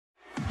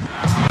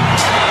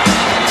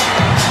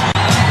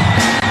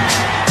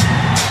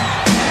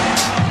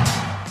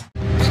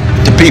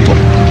people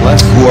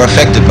who are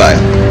affected by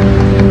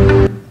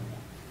it.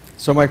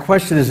 So my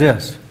question is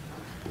this: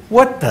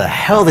 what the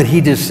hell did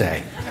he just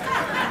say?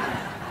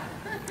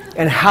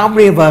 And how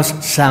many of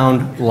us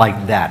sound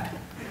like that?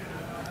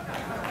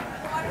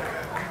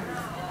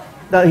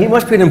 Now, he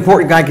must be an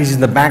important guy because he's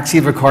in the backseat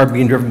of a car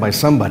being driven by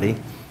somebody,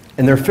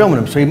 and they're filming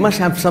him. So he must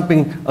have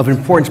something of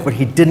importance, but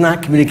he did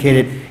not communicate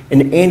it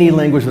in any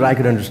language that I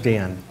could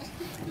understand.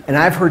 And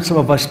I've heard some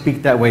of us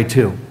speak that way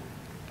too.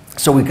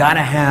 So we got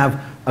to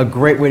have a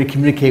great way to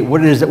communicate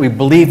what it is that we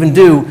believe and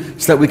do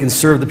so that we can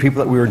serve the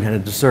people that we were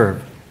intended to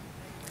serve.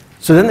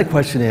 So then the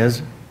question is,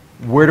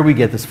 where do we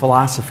get this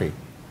philosophy?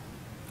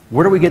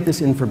 Where do we get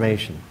this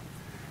information?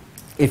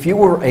 If you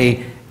were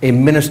a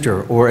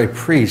minister or a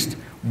priest,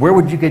 where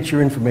would you get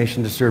your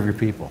information to serve your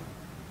people?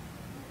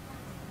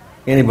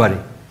 Anybody?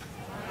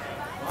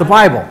 The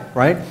Bible,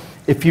 right?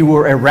 If you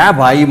were a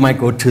rabbi, you might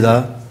go to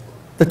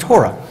the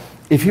Torah.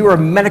 If you were a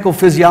medical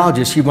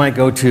physiologist, you might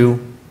go to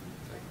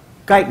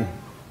Guyton,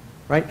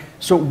 right?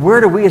 So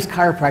where do we as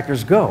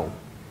chiropractors go?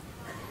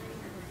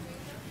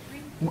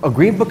 A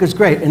green book is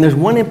great, and there's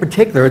one in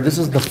particular. This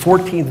is the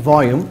 14th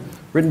volume,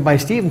 written by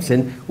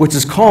Stevenson, which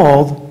is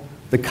called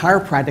the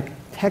Chiropractic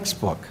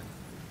Textbook.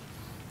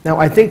 Now,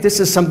 I think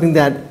this is something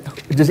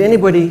that, does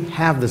anybody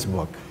have this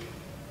book?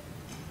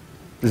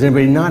 Does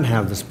anybody not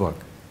have this book?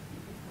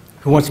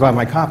 Who wants to buy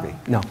my copy?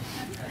 No.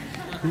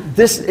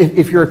 This,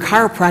 if you're a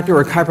chiropractor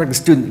or a chiropractic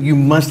student, you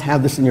must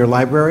have this in your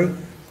library.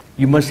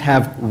 You must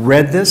have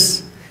read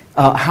this.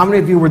 How many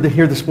of you were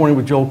here this morning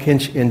with Joel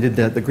Kinch and did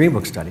the Green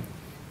Book study?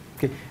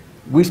 Okay.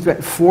 We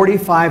spent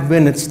 45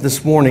 minutes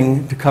this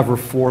morning to cover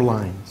 4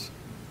 lines.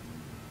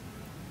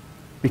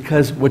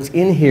 Because what's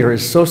in here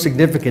is so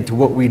significant to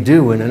what we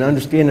do and an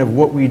understanding of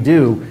what we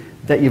do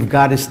that you've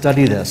got to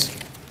study this.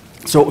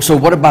 So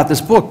what about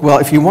this book? Well,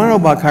 if you want to know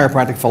about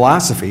chiropractic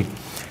philosophy,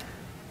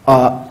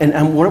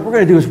 and what we're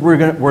going to do is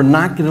we're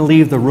not going to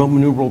leave the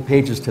Roman numeral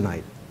pages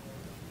tonight.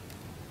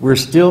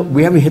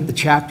 We haven't hit the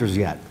chapters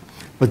yet.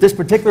 But this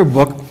particular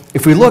book,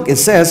 if we look, it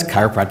says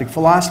chiropractic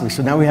philosophy.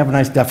 So now we have a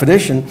nice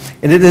definition,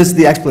 and it is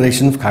the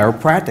explanation of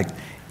chiropractic.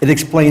 It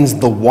explains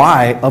the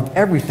why of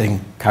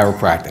everything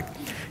chiropractic.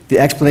 The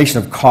explanation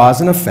of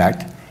cause and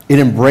effect. It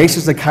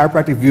embraces the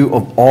chiropractic view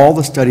of all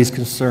the studies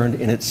concerned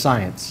in its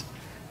science.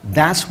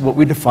 That's what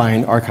we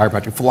define our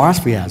chiropractic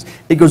philosophy as.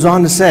 It goes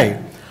on to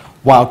say,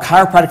 while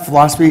chiropractic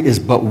philosophy is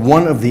but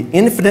one of the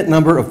infinite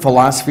number of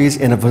philosophies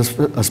and of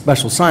a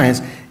special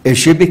science, it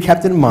should be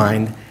kept in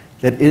mind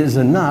that it is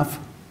enough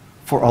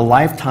for a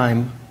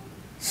lifetime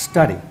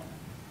study.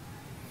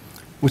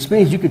 Which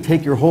means you could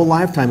take your whole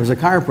lifetime as a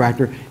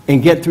chiropractor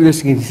and get through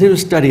this and continue to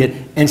study it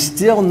and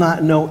still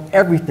not know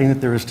everything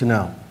that there is to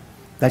know.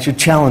 That should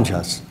challenge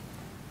us.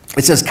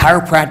 It says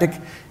chiropractic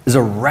is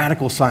a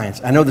radical science.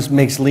 I know this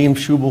makes Liam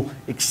Schubel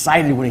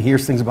excited when he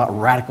hears things about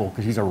radical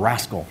because he's a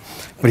rascal,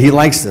 but he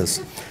likes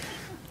this.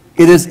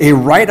 It is a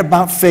right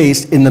about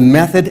face in the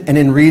method and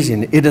in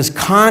reason. It is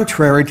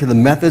contrary to the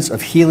methods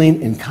of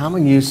healing in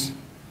common use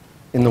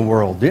in the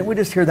world. Didn't we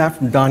just hear that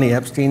from Donnie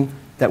Epstein,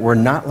 that we're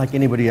not like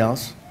anybody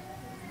else?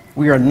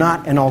 We are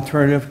not an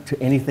alternative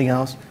to anything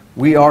else.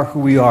 We are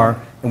who we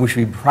are, and we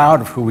should be proud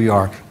of who we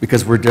are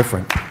because we're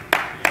different.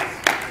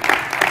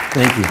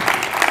 Thank you.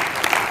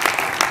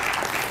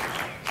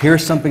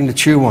 Here's something to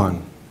chew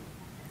on.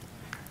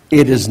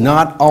 It is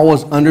not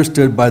always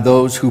understood by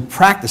those who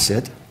practice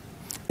it,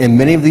 and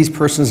many of these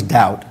persons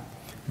doubt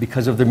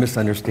because of their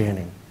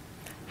misunderstanding.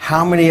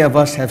 How many of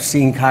us have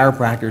seen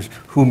chiropractors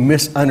who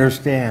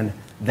misunderstand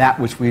that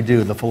which we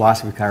do, the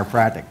philosophy of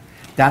chiropractic?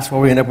 That's why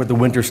we end up with the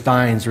Winter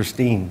Steins or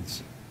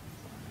Steens.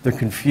 They're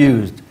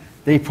confused.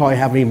 They probably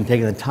haven't even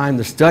taken the time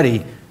to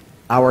study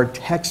our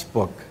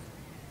textbook.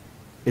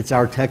 It's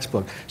our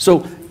textbook.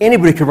 So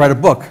anybody could write a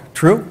book,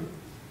 true?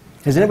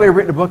 Has anybody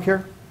written a book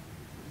here?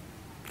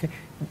 Okay.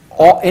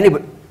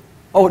 Anybody?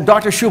 Oh,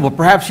 Dr. Schubel,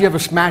 perhaps you have a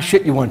smash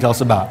hit you want to tell us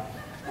about.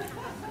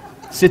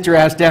 Sit your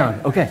ass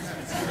down. Okay.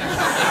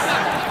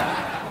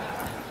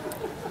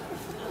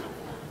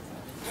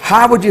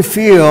 How would you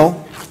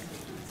feel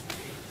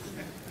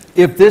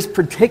if this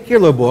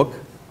particular book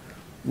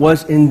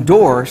was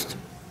endorsed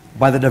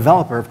by the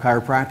developer of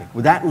chiropractic?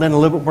 Would that lend a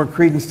little bit more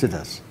credence to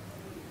this?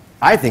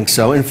 I think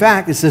so. In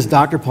fact, it says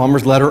Dr.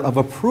 Palmer's letter of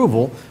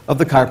approval of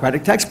the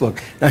chiropractic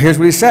textbook. Now here's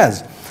what he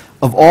says.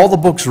 Of all the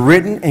books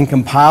written and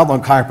compiled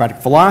on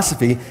chiropractic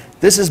philosophy,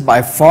 this is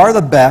by far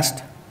the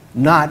best,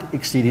 not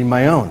exceeding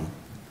my own.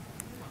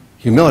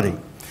 Humility.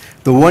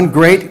 The one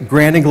great,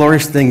 grand, and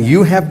glorious thing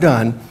you have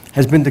done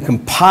has been to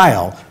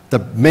compile the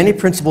many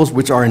principles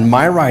which are in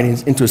my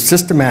writings into a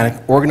systematic,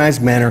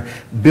 organized manner,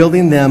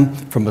 building them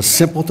from a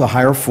simple to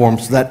higher form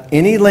so that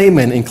any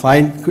layman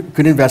inclined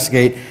could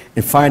investigate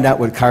and find out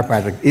what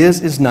chiropractic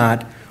is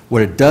not,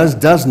 what it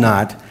does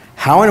not,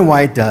 how and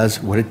why it does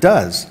what it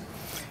does.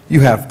 You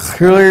have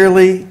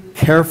clearly,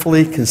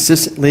 carefully,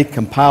 consistently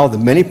compiled the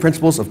many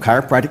principles of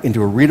chiropractic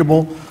into a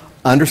readable,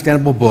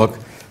 understandable book,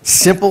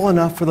 simple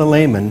enough for the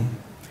layman,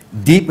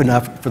 deep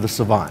enough for the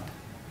savant.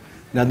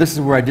 Now this is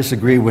where I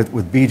disagree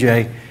with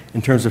BJ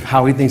in terms of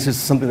how he thinks this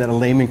is something that a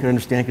layman can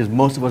understand, because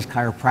most of us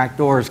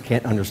chiropractors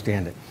can't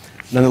understand it.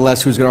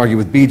 Nonetheless, who's going to argue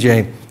with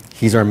BJ?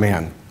 He's our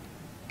man.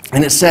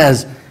 And it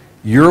says,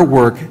 your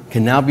work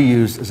can now be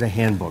used as a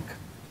handbook.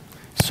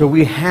 So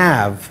we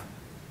have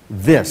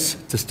this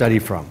to study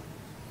from.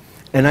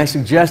 And I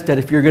suggest that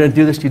if you're going to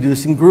do this, you do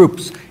this in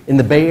groups. In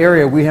the Bay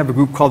Area, we have a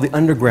group called the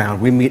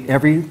Underground. We meet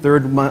every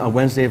third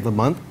Wednesday of the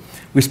month.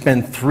 We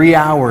spend 3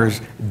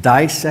 hours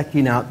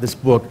dissecting out this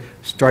book,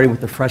 starting with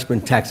the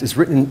freshman text. It's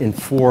written in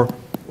 4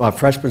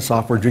 freshman,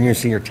 sophomore, junior, and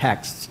senior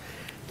texts.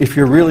 If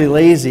you're really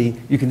lazy,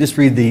 you can just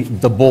read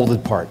the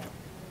bolded part.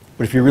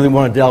 But if you really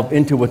want to delve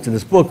into what's in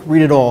this book,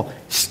 read it all,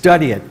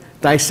 study it,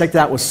 dissect it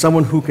out with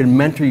someone who can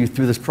mentor you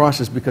through this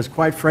process, because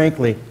quite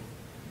frankly,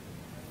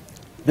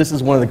 this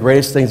is one of the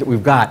greatest things that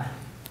we've got,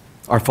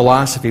 our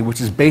philosophy,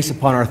 which is based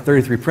upon our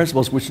 33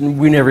 principles, which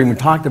we never even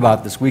talked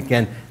about this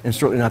weekend, and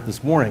certainly not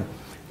this morning.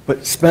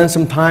 But spend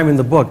some time in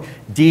the book.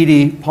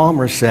 D.D.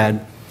 Palmer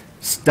said,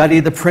 study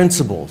the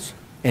principles,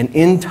 and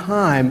in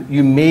time,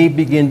 you may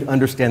begin to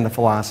understand the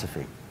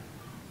philosophy.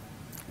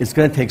 It's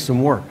going to take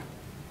some work.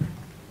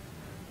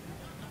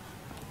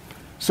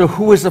 So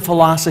who is the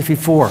philosophy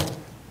for?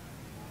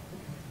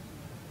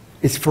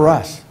 It's for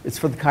us. It's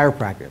for the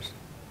chiropractors.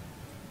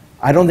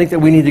 I don't think that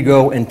we need to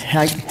go and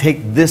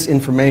take this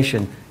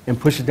information and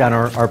push it down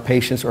our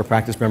patients' or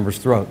practice members'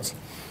 throats.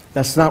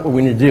 That's not what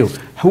we need to do.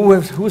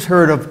 Who's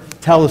heard of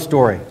tell the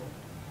story?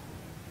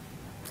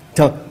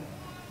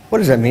 What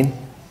does that mean?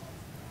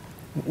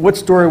 What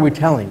story are we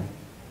telling?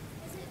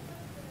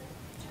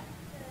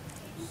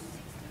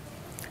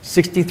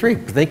 63,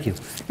 thank you.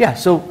 Yeah,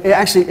 so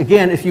actually,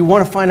 again, if you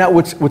want to find out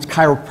what's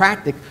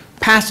chiropractic,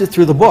 pass it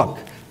through the book.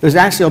 There's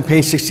actually on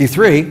page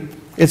 63,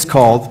 it's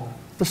called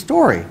The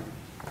Story.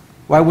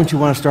 Why wouldn't you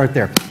want to start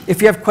there?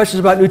 If you have questions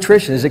about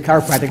nutrition, is it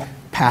chiropractic?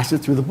 Pass it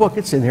through the book.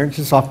 It's in there. It's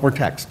in sophomore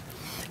text.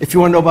 If you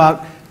want to know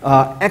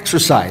about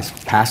exercise,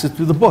 pass it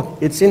through the book.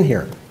 It's in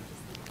here.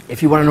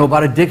 If you want to know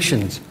about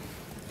addictions,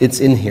 it's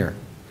in here.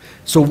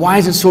 So why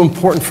is it so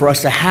important for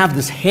us to have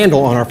this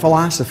handle on our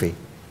philosophy?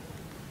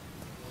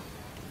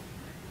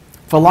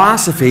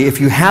 Philosophy, if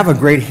you have a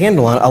great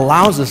handle on it,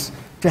 allows us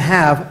to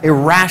have a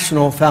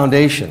rational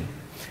foundation.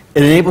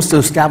 It enables us to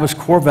establish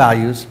core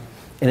values,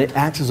 and it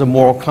acts as a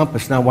moral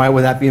compass. Now, why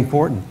would that be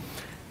important?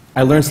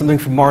 I learned something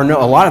from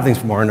Marno, a lot of things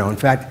from Marno. In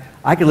fact,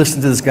 I could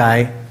listen to this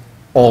guy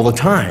all the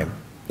time.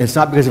 It's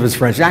not because of his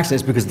French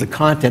accent, it's because of the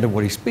content of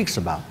what he speaks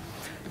about.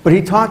 But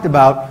he talked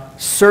about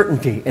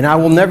certainty, and I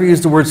will never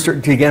use the word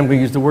certainty again. I'm going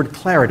to use the word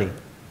clarity.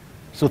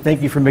 So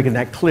thank you for making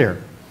that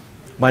clear.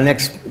 My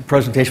next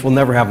presentation will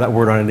never have that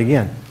word on it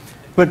again.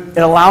 But it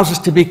allows us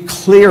to be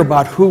clear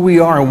about who we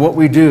are and what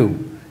we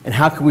do, and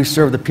how can we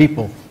serve the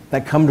people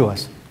that come to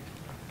us.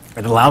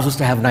 It allows us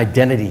to have an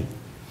identity.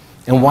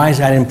 And why is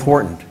that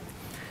important?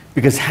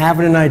 Because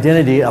having an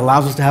identity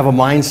allows us to have a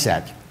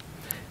mindset.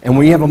 And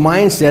when you have a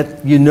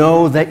mindset, you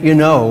know that you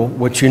know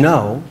what you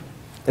know.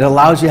 It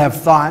allows you to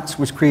have thoughts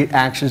which create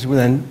actions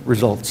within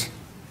results.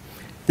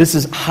 This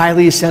is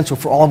highly essential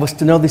for all of us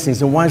to know these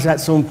things. And why is that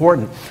so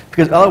important?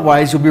 Because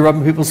otherwise you'll be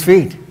rubbing people's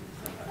feet.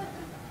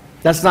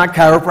 That's not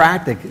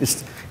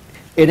chiropractic.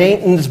 It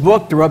ain't in this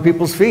book to rub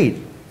people's feet.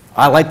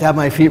 I like to have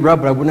my feet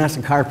rubbed, but I wouldn't ask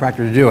a chiropractor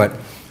to do it.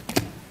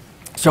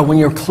 So when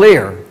you're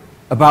clear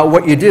about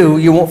what you do,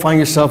 you won't find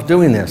yourself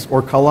doing this,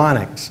 or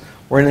colonics,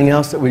 or anything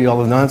else that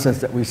all the nonsense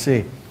that we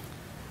see.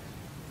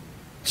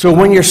 So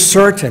when you're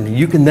certain,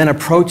 you can then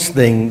approach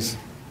things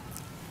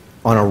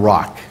on a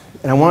rock.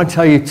 And I want to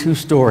tell you 2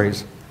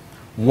 stories.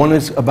 One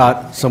is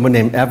about someone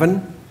named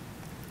Evan,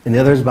 and the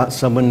other is about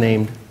someone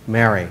named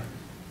Mary.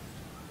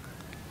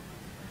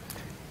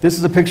 This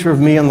is a picture of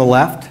me on the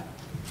left.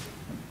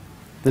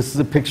 This is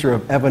a picture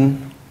of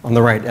Evan on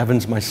the right.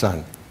 Evan's my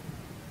son.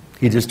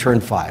 He just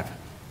turned 5.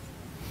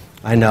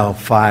 I know,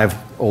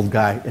 5, old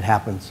guy, it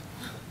happens.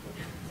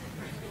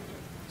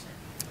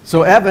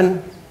 So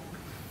Evan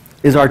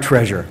is our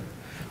treasure.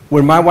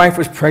 When my wife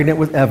was pregnant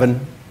with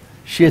Evan,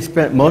 she had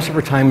spent most of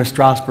her time in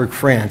Strasbourg,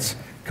 France,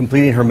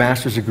 completing her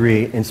master's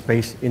degree in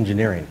space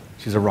engineering.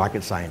 She's a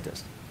rocket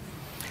scientist.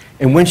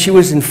 And when she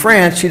was in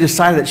France, she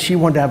decided that she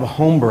wanted to have a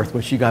home birth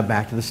when she got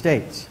back to the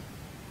States.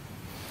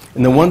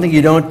 And the one thing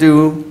you don't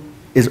do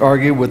is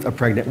argue with a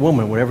pregnant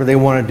woman. Whatever they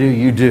want to do,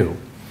 you do.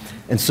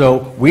 And so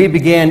we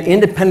began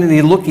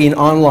independently looking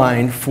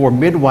online for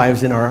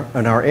midwives in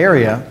our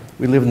area.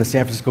 We live in the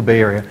San Francisco Bay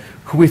Area,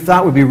 who we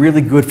thought would be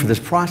really good for this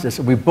process.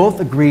 And we both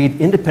agreed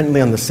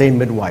independently on the same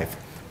midwife,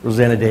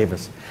 Rosanna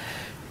Davis.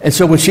 And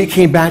so when she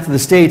came back to the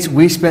States,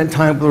 we spent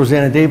time with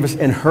Rosanna Davis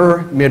and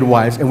her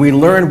midwives, and we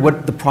learned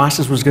what the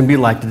process was going to be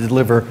like to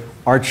deliver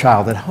our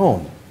child at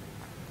home.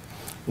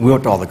 We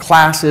went to all the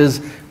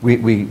classes.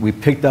 We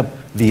picked up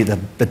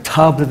the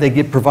tub that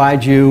they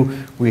provide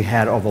you. We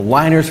had all the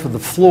liners for the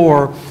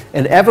floor.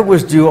 And Evan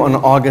was due on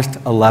August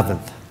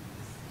 11th.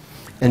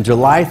 And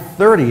July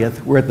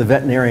 30th, we're at the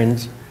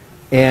veterinarian's,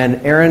 and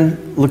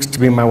Erin looks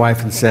to me, my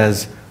wife, and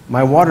says,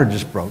 "My water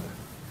just broke."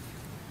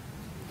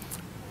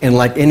 And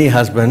like any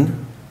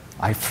husband,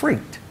 I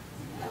freaked.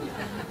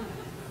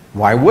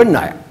 Why wouldn't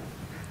I?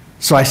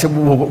 So I said,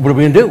 well, what are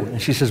we going to do?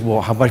 And she says,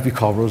 well, how about if you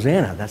call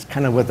Rosanna? That's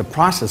kind of what the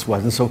process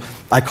was. And so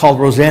I called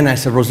Rosanna. I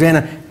said,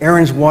 Rosanna,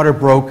 Aaron's water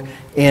broke,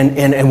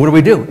 and what do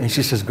we do? And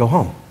she says, go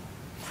home.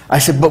 I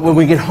said, but when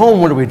we get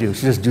home, what do we do? She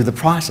says, do the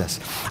process.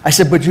 I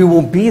said, but you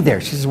won't be there.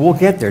 She says, we'll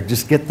get there.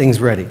 Just get things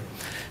ready.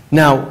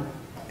 Now,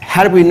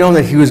 had we known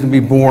that he was going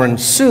to be born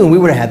soon, we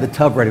would have had the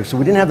tub ready. So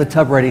we didn't have the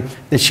tub ready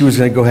that she was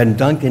going to go ahead and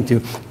dunk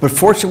into. But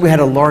fortunately, we had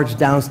a large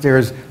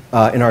downstairs,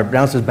 in our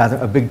downstairs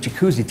bathroom, a big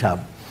jacuzzi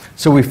tub.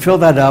 So we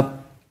filled that up.